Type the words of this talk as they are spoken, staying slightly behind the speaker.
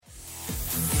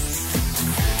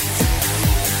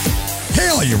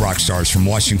all you rock stars from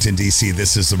Washington, D.C.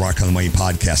 This is the Rock on the Money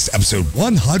podcast, episode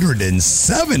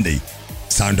 170.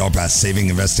 It's time to talk about saving,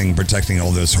 investing, and protecting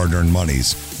all those hard-earned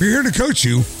monies. We're here to coach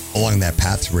you along that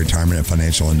path to retirement and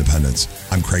financial independence.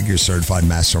 I'm Craig, your certified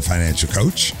master financial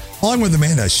coach. Along with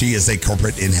Amanda, she is a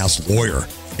corporate in-house lawyer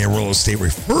and real estate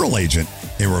referral agent.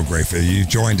 And we're grateful you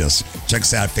joined us. Check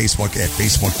us out Facebook at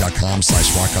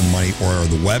facebook.com/rockonthemoney or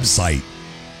the website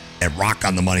at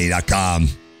rockonthemoney.com.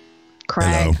 Craig.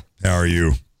 Hello. How are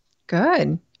you?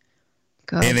 Good.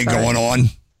 Anything going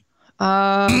on?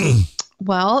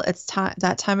 Well, it's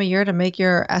that time of year to make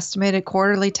your estimated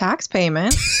quarterly tax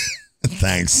payment.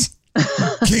 Thanks.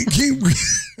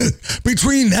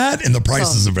 Between that and the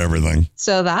prices of everything.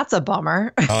 So that's a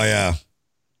bummer. Oh, yeah.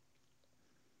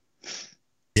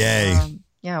 Yay.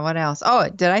 Yeah, what else? Oh,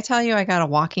 did I tell you I got a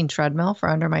walking treadmill for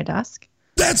under my desk?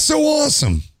 That's so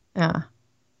awesome. Yeah.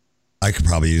 I could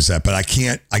probably use that, but I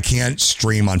can't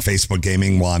stream on Facebook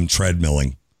gaming while I'm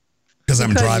treadmilling because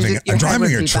I'm driving a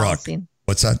truck. Bouncing.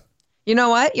 What's that? You know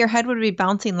what? Your head would be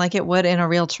bouncing like it would in a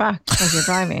real truck as you're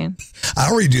driving.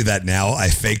 I already do that now. I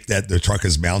fake that the truck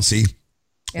is bouncy.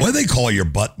 Yeah. What do they call your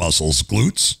butt muscles?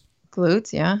 Glutes?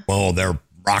 Glutes, yeah. Well, they're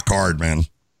rock hard, man.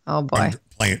 Oh, boy.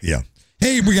 Yeah.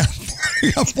 Hey, we got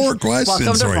 4 questions.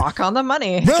 Welcome to Rock on the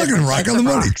Money. Welcome to Rock on the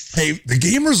Money. Hey, the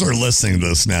gamers are listening to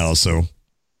this now, so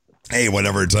hey,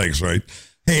 whatever it takes, right?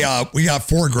 Hey, we got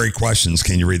 4 great questions.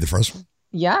 Can you read the first one?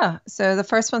 Yeah. So the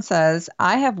first one says,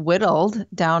 I have whittled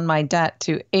down my debt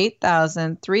to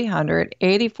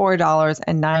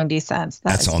 $8,384.90.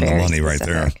 That's on the money right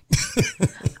there.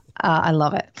 I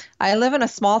love it. I live in a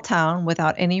small town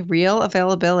without any real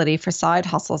availability for side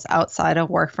hustles outside of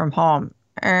work from home.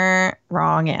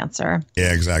 Wrong answer.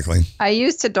 Yeah, exactly. I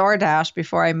used to DoorDash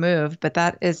before I moved, but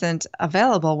that isn't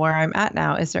available where I'm at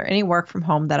now. Is there any work from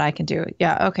home that I can do?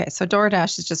 Yeah, okay. So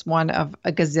DoorDash is just one of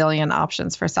a gazillion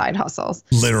options for side hustles.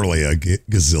 Literally a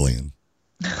gazillion.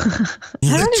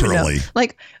 Literally.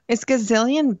 Like, is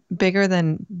gazillion bigger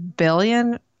than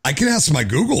billion? I can ask my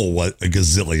Google what a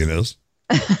gazillion is.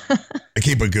 I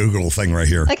keep a Google thing right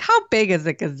here. Like, how big is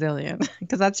a gazillion?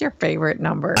 Because that's your favorite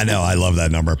number. I know. I love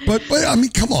that number. But I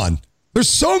mean, come on. There's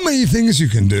so many things you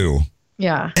can do.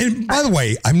 Yeah. And by the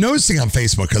way, I'm noticing on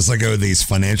Facebook, because I go to these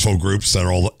financial groups that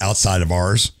are all outside of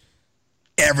ours,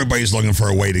 everybody's looking for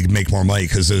a way to make more money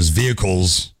because those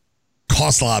vehicles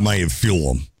cost a lot of money to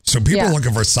fuel them. So people are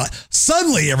looking for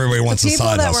suddenly everybody wants a side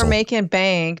hustle. People that were making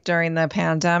bank during the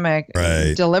pandemic,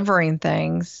 delivering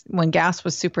things when gas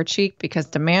was super cheap because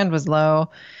demand was low,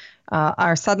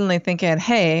 are suddenly thinking,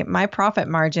 hey, my profit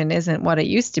margin isn't what it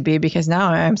used to be because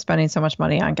now I'm spending so much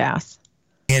money on gas.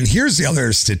 And here's the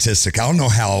other statistic. I don't know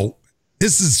how,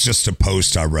 this is just a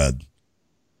post I read.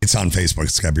 It's on Facebook.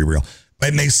 It's got to be real. But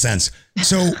it makes sense.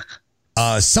 So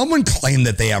someone claimed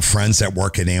that they have friends that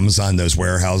work at Amazon, those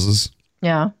warehouses.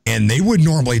 Yeah. And they would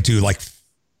normally do like,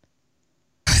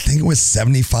 I think it was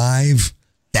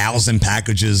 75,000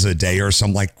 packages a day or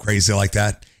something like crazy like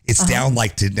that. It's down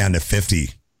to 50.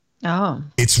 Oh.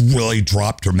 It's really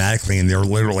dropped dramatically and they're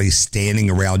literally standing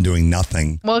around doing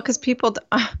nothing. Well, because people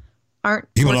don't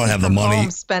have the money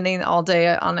spending all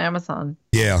day on Amazon.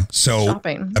 Yeah. So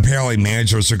shopping. Apparently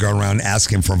managers are going around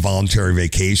asking for voluntary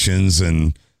vacations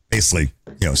and basically,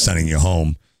 sending you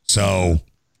home. So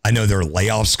I know there are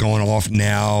layoffs going off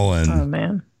now. And, oh,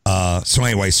 man. So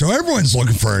anyway, so everyone's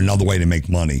looking for another way to make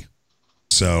money.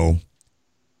 So.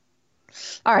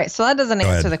 All right. So that doesn't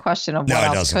answer the question of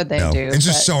what else could they do. It's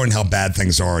just showing how bad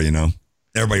things are,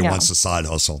 Everybody wants a side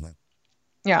hustle.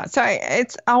 Yeah. So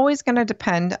it's always going to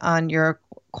depend on your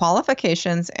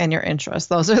qualifications and your interests.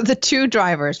 Those are the 2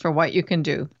 drivers for what you can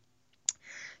do.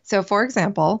 So, for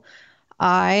example,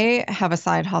 I have a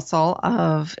side hustle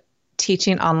of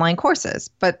teaching online courses,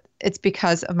 but it's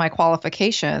because of my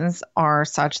qualifications are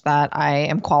such that I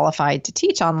am qualified to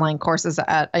teach online courses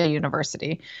at a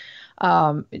university.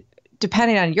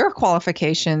 Depending on your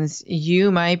qualifications,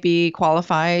 you might be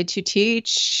qualified to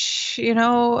teach,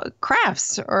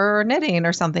 crafts or knitting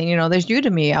or something. There's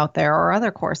Udemy out there or other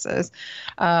courses.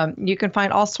 You can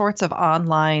find all sorts of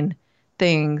online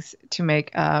things to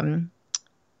make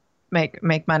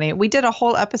money. We did a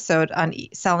whole episode on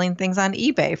selling things on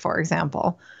eBay, for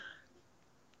example.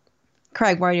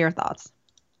 Craig, what are your thoughts?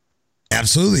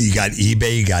 Absolutely. You got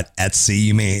eBay, you got Etsy,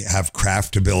 you may have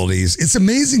craft abilities. It's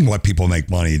amazing what people make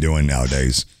money doing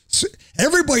nowadays. So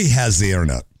everybody has the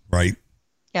internet, right?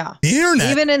 Yeah. The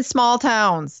internet. Even in small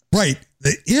towns. Right.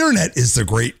 The internet is the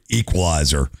great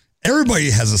equalizer.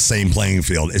 Everybody has the same playing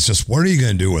field. It's just, what are you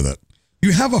going to do with it?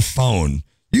 You have a phone.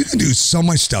 You can do so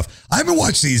much stuff. I haven't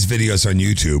watched these videos on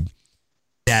YouTube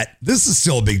that this is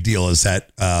still a big deal is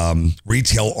that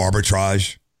retail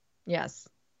arbitrage. Yes.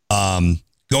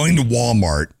 Going to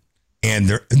Walmart, and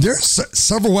there's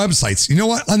several websites. You know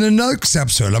what? On the next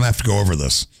episode, I'm going to have to go over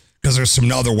this because there's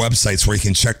some other websites where you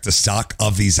can check the stock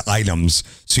of these items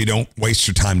so you don't waste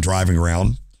your time driving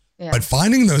around. Yeah. But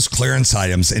finding those clearance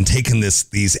items and taking these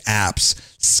apps,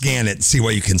 scan it, and see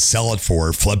what you can sell it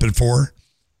for, flip it for.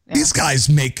 Yeah. These guys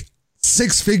make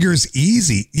six figures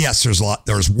easy. Yes,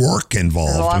 there's work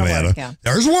involved, Amanda.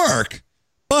 There's work,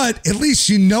 but at least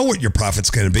you know what your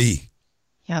profit's going to be.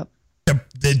 Yep.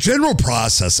 The general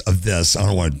process of this, I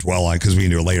don't want to dwell on because we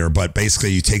can do it later, but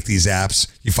basically you take these apps,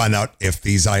 you find out if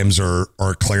these items are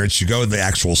clearance, you go to the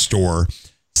actual store,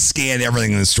 scan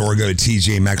everything in the store, go to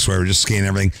TJ Maxx, whatever, just scan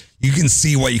everything. You can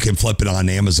see what you can flip it on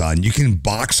Amazon. You can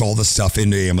box all the stuff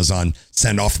into Amazon,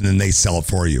 send off, and then they sell it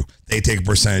for you. They take a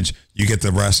percentage, you get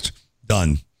the rest,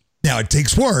 done. Now, it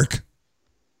takes work,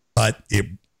 but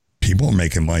people are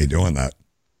making money doing that.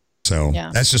 So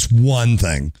that's just one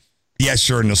thing. Yes,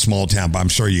 you're in a small town, but I'm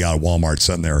sure you got a Walmart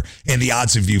sitting there. And the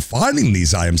odds of you finding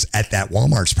these items at that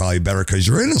Walmart's probably better because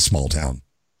you're in a small town.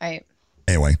 Right.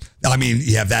 Anyway, I mean,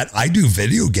 you have that. I do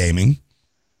video gaming,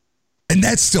 and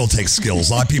that still takes skills.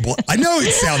 A lot of people, I know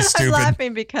it sounds stupid. I'm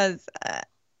laughing because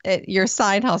your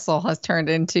side hustle has turned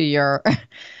into your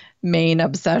main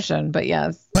obsession, but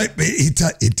yes. But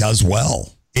it does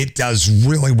well. It does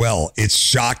really well. It's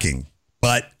shocking,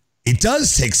 but it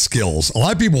does take skills. A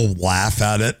lot of people laugh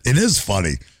at it. It is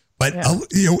funny, but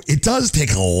it does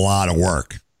take a lot of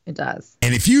work. It does.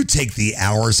 And if you take the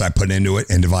hours I put into it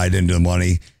and divide it into the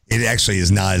money, it actually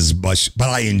is not as much, but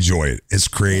I enjoy it. It's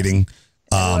creating.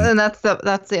 And that's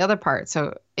the other part.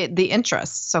 So the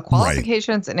interest, so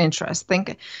qualifications and interest.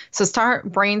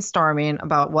 Start brainstorming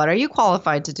about what are you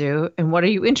qualified to do and what are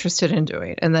you interested in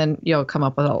doing? And then you'll come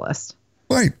up with a list.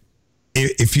 Right.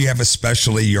 If you have a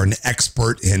specialty, you're an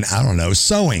expert in, I don't know,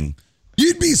 sewing.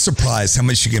 You'd be surprised how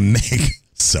much you can make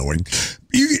sewing.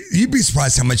 You'd be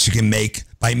surprised how much you can make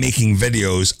by making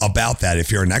videos about that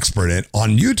if you're an expert in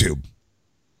on YouTube.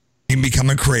 You can become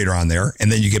a creator on there,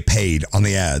 and then you get paid on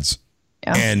the ads.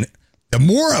 Yeah. And the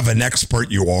more of an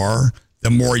expert you are, the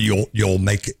more you'll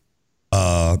make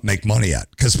money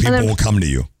at because people will come to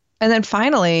you. And then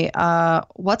finally,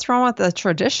 what's wrong with the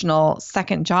traditional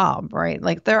second job, right?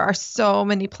 Like there are so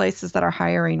many places that are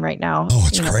hiring right now. Oh,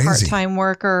 it's crazy. Part-time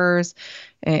workers,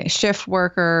 shift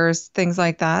workers, things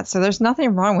like that. So there's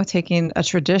nothing wrong with taking a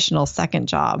traditional second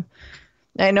job.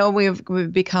 I know we've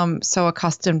become so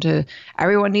accustomed to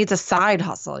everyone needs a side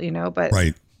hustle, but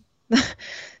right.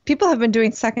 People have been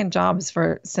doing second jobs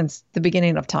since the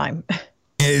beginning of time.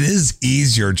 It is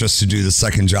easier just to do the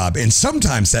second job. And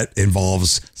sometimes that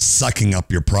involves sucking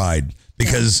up your pride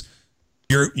because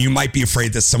you might be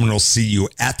afraid that someone will see you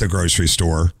at the grocery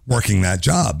store working that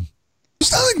job.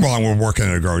 There's nothing wrong with working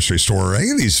at a grocery store or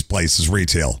any of these places,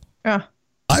 retail. Yeah.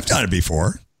 I've done it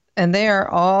before. And they are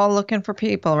all looking for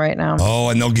people right now. Oh,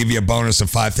 and they'll give you a bonus of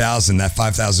 $5,000. That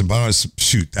 $5,000 bonus,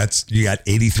 shoot, you got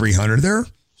 $8,300 there?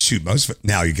 Shoot, most of it.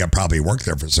 Now you got probably work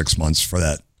there for 6 months for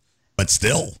that. But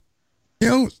still.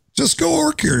 Just go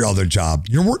work your other job.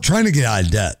 You're trying to get out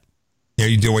of debt.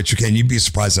 You do what you can. You'd be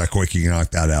surprised how quick you can knock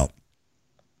that out.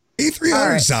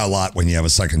 $8,300 is not a lot when you have a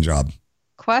second job.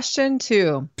 Question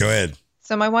 2. Go ahead.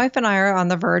 So my wife and I are on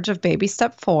the verge of baby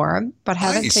step 4, but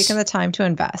haven't taken the time to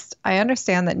invest. I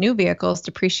understand that new vehicles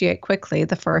depreciate quickly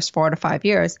the first 4 to 5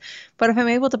 years, but if I'm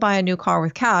able to buy a new car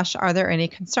with cash, are there any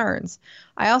concerns?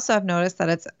 I also have noticed that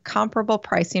it's comparable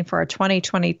pricing for a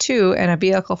 2022 and a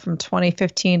vehicle from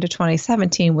 2015 to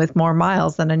 2017 with more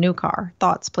miles than a new car.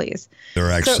 Thoughts, please.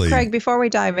 So, Craig, before we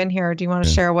dive in here, do you want to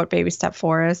share what baby step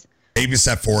 4 is? Baby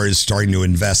step 4 is starting to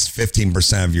invest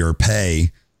 15% of your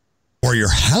pay or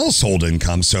your household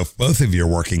income. So if both of you are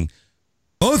working,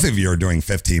 both of you are doing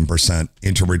 15%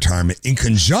 into retirement in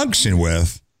conjunction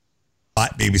with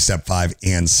baby step 5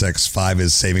 and 6. 5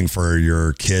 is saving for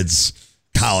your kids'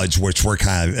 college, which we're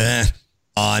kind of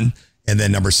on. And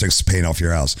then number 6 is paying off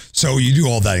your house. So you do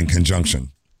all that in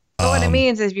conjunction. So what it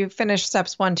means is you finish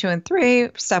steps 1, 2, and 3.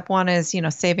 Step 1 is,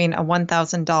 saving a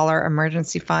 $1,000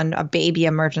 emergency fund, a baby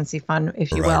emergency fund,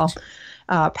 if you will.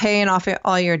 Paying off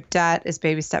all your debt is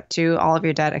baby step 2, all of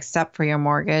your debt except for your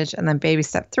mortgage. And then baby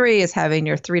step 3 is having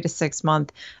your 3 to 6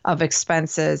 month of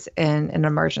expenses in an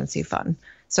emergency fund.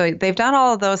 So they've done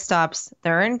all of those steps.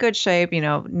 They're in good shape,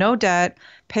 no debt,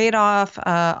 paid off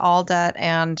all debt,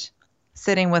 and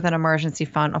sitting with an emergency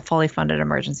fund, a fully funded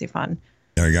emergency fund.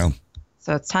 There you go.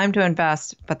 So it's time to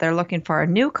invest, but they're looking for a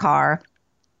new car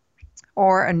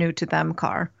or a new to them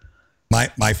car.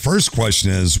 My first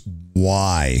question is,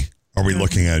 why are we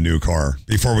looking at a new car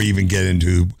before we even get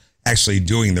into actually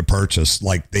doing the purchase.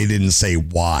 Like they didn't say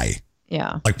why.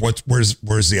 Yeah. Like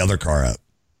where's the other car at?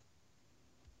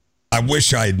 I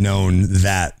wish I had known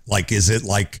that. Like, is it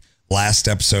like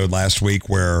last week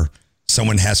where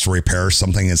someone has to repair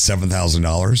something at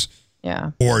 $7,000?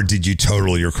 Yeah. Or did you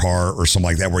total your car or something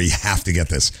like that where you have to get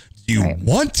this? Do you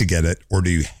want to get it or do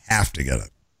you have to get it?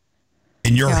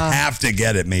 And your have to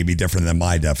get it may be different than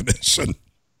my definition.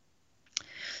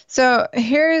 So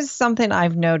here's something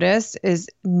I've noticed is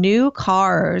new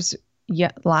cars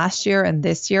last year and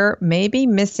this year may be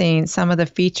missing some of the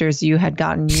features you had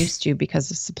gotten used to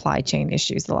because of supply chain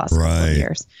issues the last couple of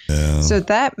years. Yeah. So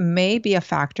that may be a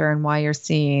factor in why you're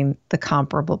seeing the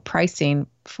comparable pricing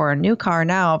for a new car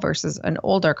now versus an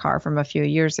older car from a few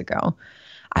years ago.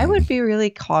 I would be really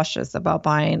cautious about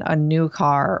buying a new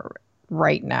car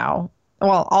right now.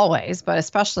 Well, always, but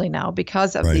especially now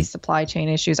because of these supply chain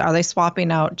issues. Are they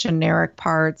swapping out generic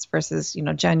parts versus,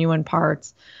 genuine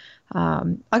parts?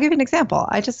 I'll give you an example.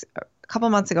 A couple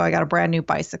months ago, I got a brand new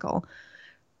bicycle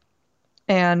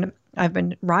and I've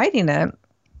been riding it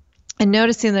and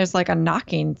noticing there's like a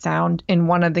knocking sound in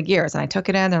one of the gears. And I took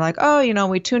it in. They're like, oh,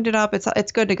 we tuned it up.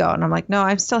 It's good to go. And I'm like, no,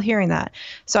 I'm still hearing that.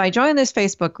 So I joined this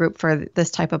Facebook group for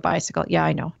this type of bicycle. Yeah,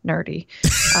 I know, nerdy.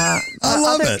 I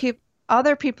love it.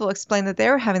 Other people explained that they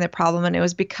were having the problem, and it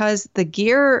was because the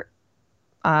gear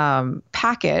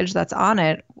package that's on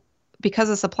it, because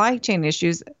of supply chain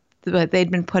issues,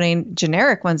 they'd been putting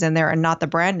generic ones in there and not the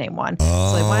brand name one.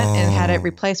 So they went and had it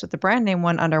replaced with the brand name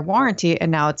one under warranty,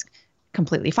 and now it's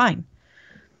completely fine.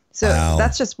 So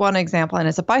that's just one example, and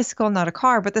it's a bicycle, not a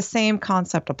car, but the same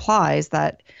concept applies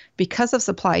that because of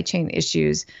supply chain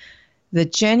issues, the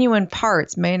genuine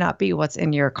parts may not be what's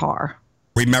in your car.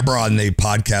 Remember on the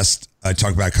podcast I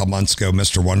talked about a couple months ago,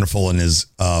 Mr. Wonderful and his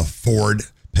Ford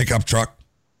pickup truck?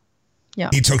 Yeah.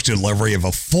 He took delivery of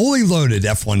a fully loaded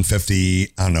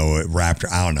F-150, I don't know, Raptor,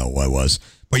 I don't know what it was.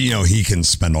 But, he can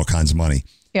spend all kinds of money.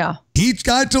 Yeah. He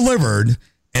got delivered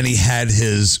and he had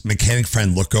his mechanic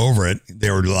friend look over it. They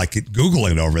were like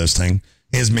Googling over this thing.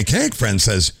 His mechanic friend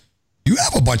says, you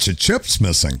have a bunch of chips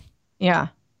missing. Yeah.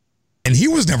 And he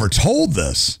was never told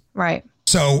this. Right.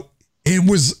 So it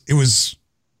was,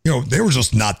 they were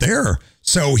just not there.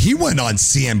 So he went on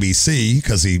CNBC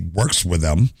because he works with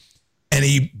them. And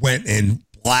he went and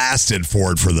blasted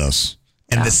Ford for this.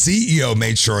 And the CEO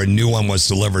made sure a new one was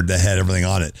delivered that had everything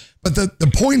on it. But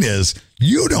the point is,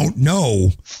 you don't know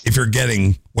if you're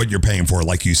getting what you're paying for,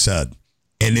 like you said.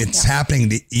 And it's happening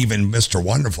to even Mr.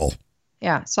 Wonderful.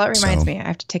 Yeah. So that reminds me, I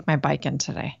have to take my bike in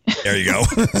today. There you go.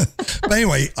 But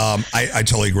anyway, I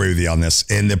totally agree with you on this.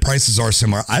 And the prices are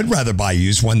similar. I'd rather buy a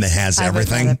used one that has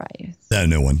everything than a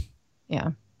new one.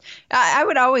 Yeah. I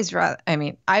would always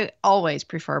I always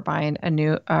prefer buying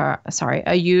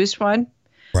a used one.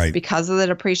 Right. Because of the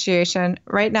depreciation.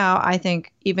 Right now, I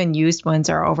think even used ones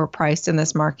are overpriced in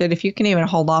this market. If you can even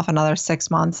hold off another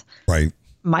 6 months. Right.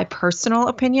 My personal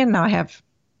opinion, now I have,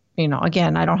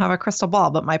 again, I don't have a crystal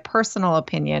ball, but my personal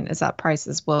opinion is that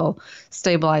prices will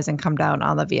stabilize and come down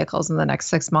on the vehicles in the next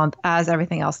 6 months as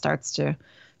everything else starts to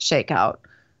shake out.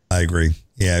 I agree.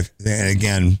 Yeah. And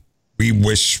again, we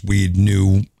wish we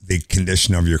knew the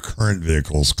condition of your current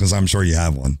vehicles because I'm sure you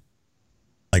have one.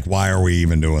 Like, why are we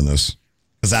even doing this?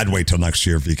 Because I'd wait till next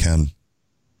year if you can.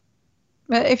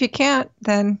 But if you can't,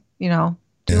 then,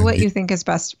 do what you think is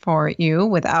best for you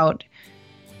without,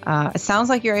 it sounds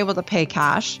like you're able to pay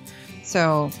cash.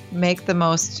 So make the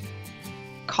most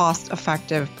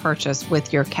cost-effective purchase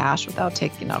with your cash without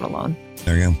taking out a loan.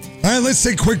 There you go. All right, let's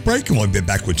take a quick break and we'll be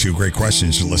back with 2 great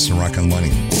questions. You're listening to Rock on the Money.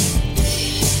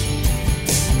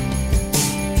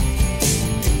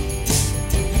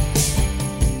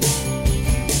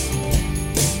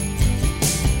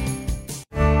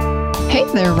 Hey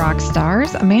there, rock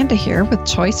stars. Amanda here with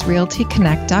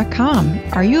ChoiceRealtyConnect.com.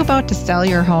 Are you about to sell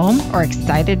your home or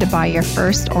excited to buy your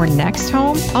first or next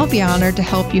home? I'll be honored to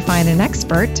help you find an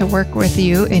expert to work with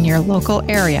you in your local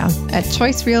area. At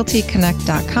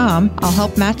ChoiceRealtyConnect.com, I'll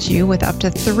help match you with up to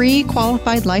 3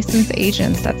 qualified licensed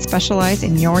agents that specialize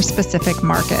in your specific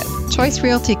market. Choice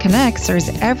Realty Connect serves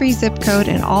every zip code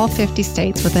in all 50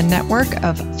 states with a network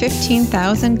of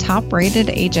 15,000 top-rated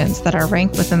agents that are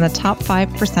ranked within the top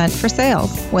 5% for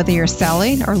sales. Whether you're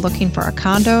selling or looking for a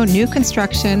condo, new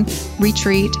construction,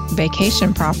 retreat,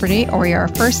 vacation property, or you're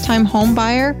a first-time home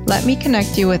buyer, let me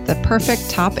connect you with the perfect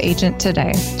top agent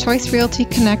today.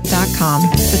 ChoiceRealtyConnect.com.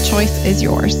 The choice is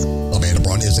yours. Amanda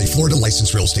Braun is a Florida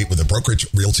licensed real estate with a brokerage,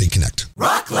 Realty Connect.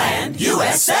 Rockland,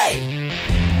 USA.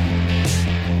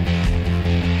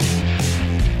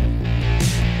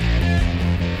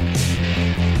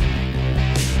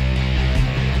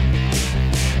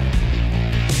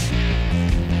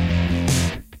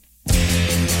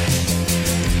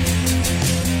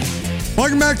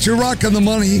 Welcome back to Rock on the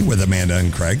Money with Amanda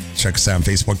and Craig. Check us out on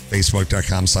Facebook,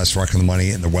 facebook.com/Rock on the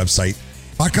Money, and the website,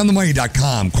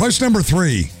 rockonthemoney.com. Question number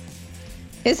 3.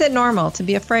 Is it normal to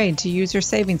be afraid to use your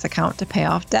savings account to pay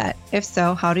off debt? If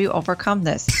so, how do you overcome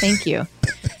this? Thank you.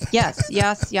 Yes,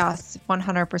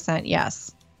 100%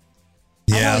 yes.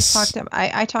 Yes.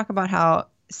 I talk about how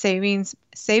saving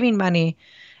money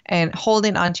and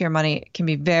holding onto your money can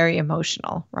be very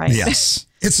emotional, right? Yes.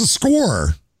 It's a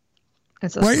score.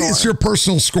 It's a right? score. It's your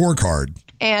personal scorecard.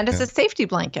 And it's a safety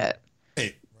blanket.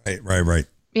 Right.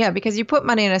 Yeah, because you put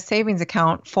money in a savings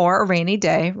account for a rainy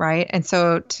day, right? And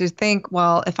so to think,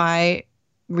 well, if I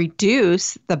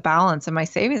reduce the balance of my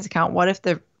savings account, what if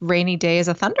the rainy day is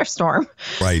a thunderstorm?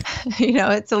 Right.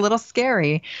 It's a little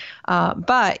scary.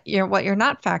 But what you're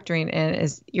not factoring in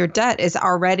is your debt is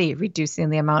already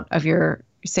reducing the amount of your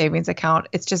savings account.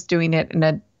 It's just doing it in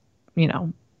a,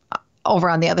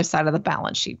 over on the other side of the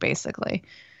balance sheet, basically.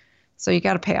 So you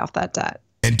got to pay off that debt.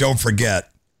 And don't forget,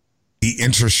 the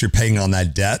interest you're paying on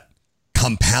that debt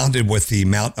compounded with the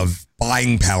amount of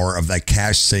buying power of that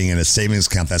cash sitting in a savings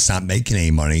account that's not making any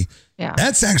money. Yeah.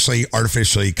 That's actually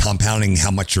artificially compounding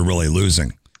how much you're really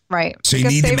losing. Right. So you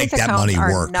need to make that money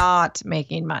work. Are not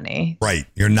making money. Right.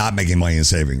 You're not making money in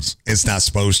savings. It's not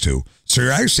supposed to. So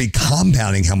you're actually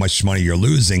compounding how much money you're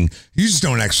losing. You just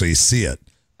don't actually see it.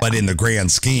 But in the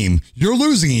grand scheme, you're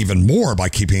losing even more by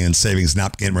keeping it in savings,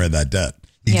 not getting rid of that debt.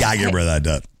 You got to get rid of that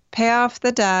debt. Pay off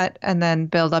the debt and then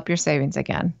build up your savings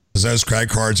again. Because those credit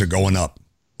cards are going up.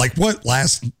 Like what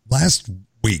last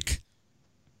week?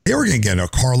 They were going to get a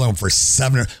car loan for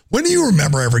 7%. When do you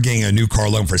remember ever getting a new car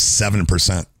loan for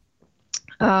 7%?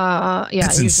 Yeah,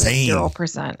 it's insane.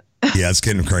 0%. Yeah, it's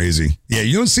getting crazy. Yeah,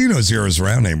 you don't see no zeros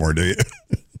around anymore, do you?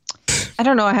 I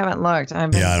don't know. I haven't looked. I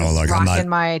don't look. Rocking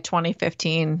my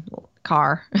 2015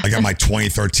 car. I got my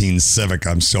 2013 Civic.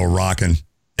 I'm still rocking.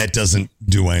 That doesn't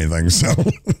do anything. So,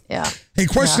 yeah. Hey,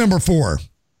 question number 4.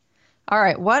 All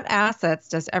right. What assets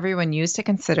does everyone use to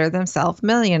consider themselves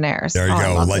millionaires? There you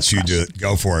go. Let you do it.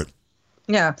 Go for it.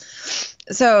 Yeah.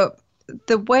 So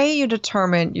the way you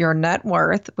determine your net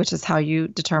worth, which is how you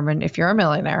determine if you're a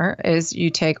millionaire, is you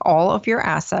take all of your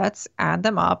assets, add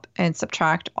them up, and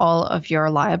subtract all of your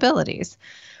liabilities.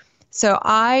 So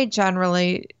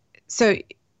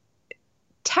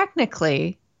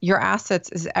technically, your assets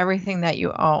is everything that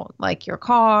you own, like your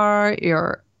car,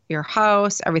 your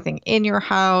house, everything in your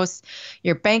house,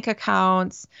 your bank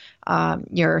accounts,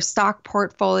 your stock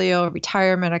portfolio,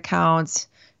 retirement accounts,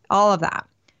 all of that.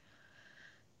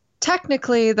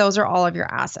 Technically, those are all of your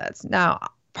assets. Now,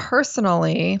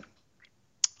 personally,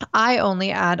 I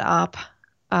only add up,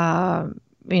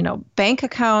 bank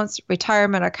accounts,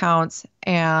 retirement accounts,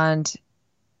 and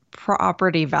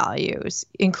property values,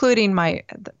 including my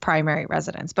primary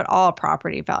residence, but all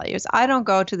property values. I don't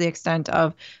go to the extent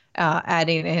of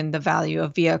adding in the value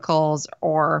of vehicles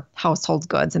or household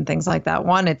goods and things like that.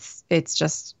 One, it's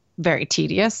just very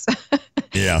tedious.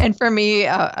 Yeah. And for me,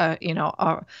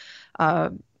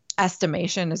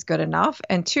 estimation is good enough.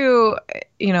 And 2,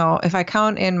 if I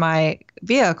count in my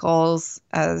vehicles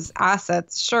as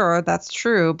assets, sure, that's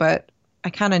true, but I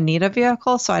kind of need a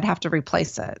vehicle, so I'd have to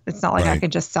replace it. It's not like I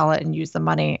could just sell it and use the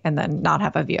money and then not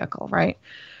have a vehicle, right?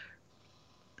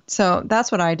 So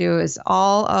that's what I do is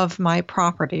all of my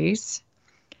properties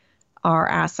are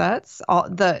assets.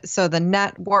 So the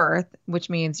net worth,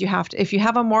 which means you have to, if you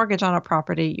have a mortgage on a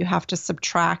property, you have to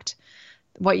subtract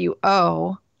what you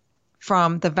owe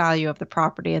from the value of the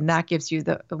property, and that gives you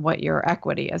what your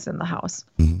equity is in the house.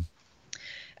 Mm-hmm.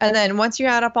 And then once you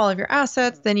add up all of your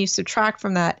assets, then you subtract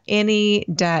from that any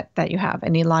debt that you have,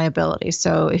 any liability.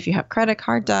 So if you have credit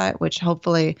card debt, which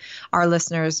hopefully our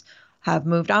listeners have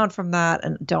moved on from that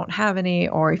and don't have any,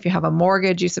 or if you have a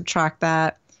mortgage, you subtract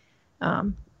that.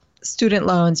 Student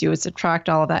loans, you would subtract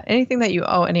all of that. Anything that you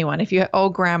owe anyone. If you owe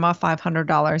grandma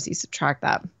 $500, you subtract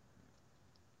that.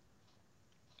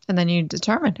 And then you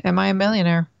determine, am I a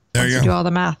millionaire? There you go. Do all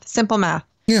the math. Simple math.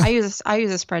 Yeah. I use a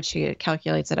spreadsheet. It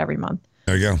calculates it every month.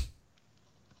 There you go.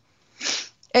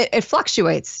 It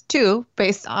fluctuates, too,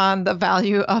 based on the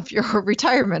value of your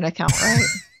retirement account, right?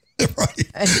 Right.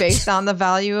 And based on the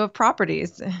value of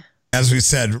properties. As we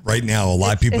said, right now, a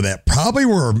lot of people that probably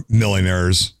were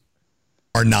millionaires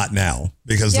are not now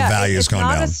because the value has gone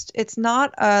down. It's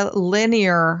not a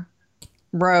linear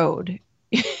road.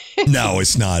 No,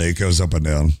 it's not. It goes up and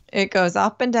down. It goes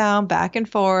up and down, back and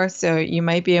forth. So you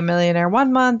might be a millionaire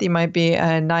one month. You might be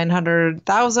a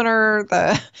 900,000er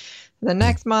the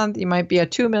next month. You might be a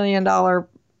 $2 million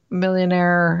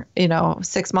millionaire,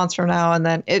 6 months from now. And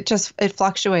then it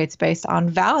fluctuates based on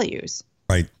values.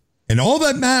 Right. And all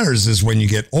that matters is when you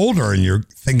get older and you're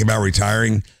thinking about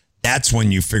retiring, That's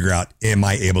when you figure out, am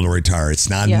I able to retire? It's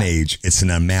not an age, it's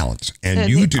an amount. And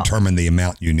you determine the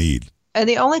amount you need. And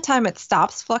the only time it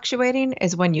stops fluctuating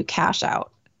is when you cash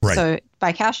out. Right. So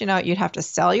by cashing out, you'd have to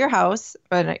sell your house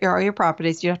or your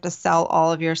properties. You have to sell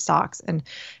all of your stocks and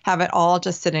have it all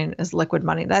just sitting as liquid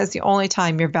money. That is the only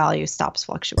time your value stops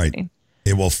fluctuating. Right.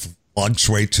 It will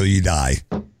fluctuate till you die.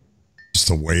 Just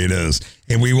the way it is.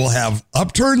 And we will have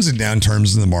upturns and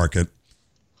downturns in the market.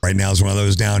 Right now is one of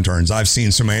those downturns. I've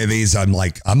seen so many of these. I'm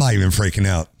like, I'm not even freaking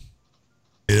out.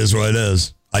 It is what it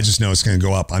is. I just know it's going to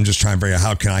go up. I'm just trying to figure out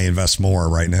how can I invest more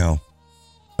right now.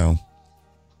 So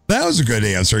that was a good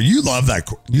answer. You love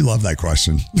that. You love that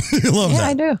question. You love that. Yeah,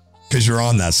 I do. Because you're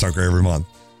on that sucker every month.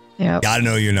 Yeah. Got to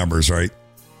know your numbers, right?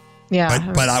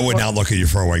 Yeah. But I would not look at your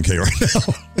 401k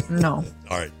right now. No.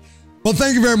 All right. Well,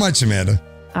 thank you very much, Amanda.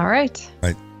 All right.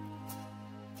 Right.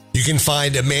 You can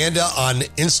find Amanda on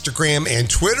Instagram and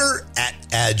Twitter at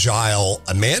Agile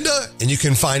Amanda. And you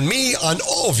can find me on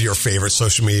all of your favorite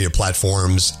social media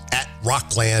platforms at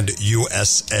Rockland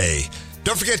USA.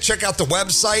 Don't forget to check out the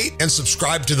website and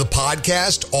subscribe to the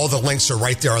podcast. All the links are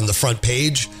right there on the front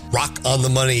page,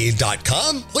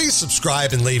 rockonthemoney.com. Please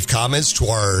subscribe and leave comments to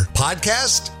our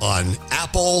podcast on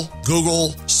Apple, Google,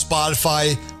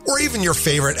 Spotify, or even your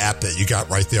favorite app that you got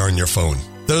right there on your phone.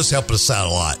 Those help us out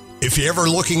a lot. If you're ever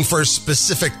looking for a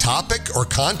specific topic or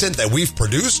content that we've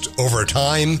produced over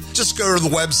time, just go to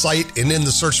the website and in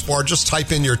the search bar, just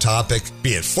type in your topic,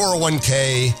 be it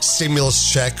 401k,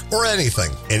 stimulus check, or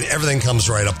anything, and everything comes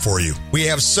right up for you. We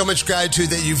have so much gratitude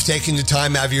that you've taken the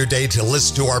time out of your day to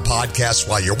listen to our podcast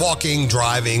while you're walking,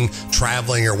 driving,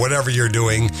 traveling, or whatever you're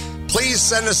doing. Please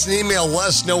send us an email. Let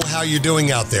us know how you're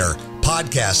doing out there.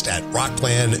 Podcast at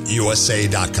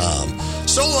rocklandusa.com.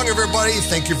 So long, everybody.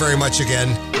 Thank you very much again.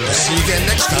 We'll see you again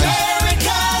next time.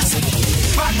 America's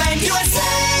Rockland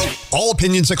USA. All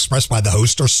opinions expressed by the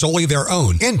host are solely their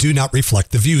own and do not reflect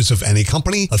the views of any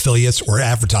company, affiliates, or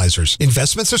advertisers.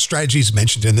 Investments or strategies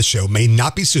mentioned in the show may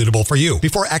not be suitable for you.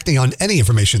 Before acting on any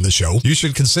information in the show, you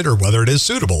should consider whether it is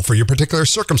suitable for your particular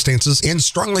circumstances and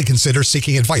strongly consider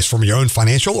seeking advice from your own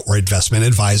financial or investment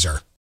advisor.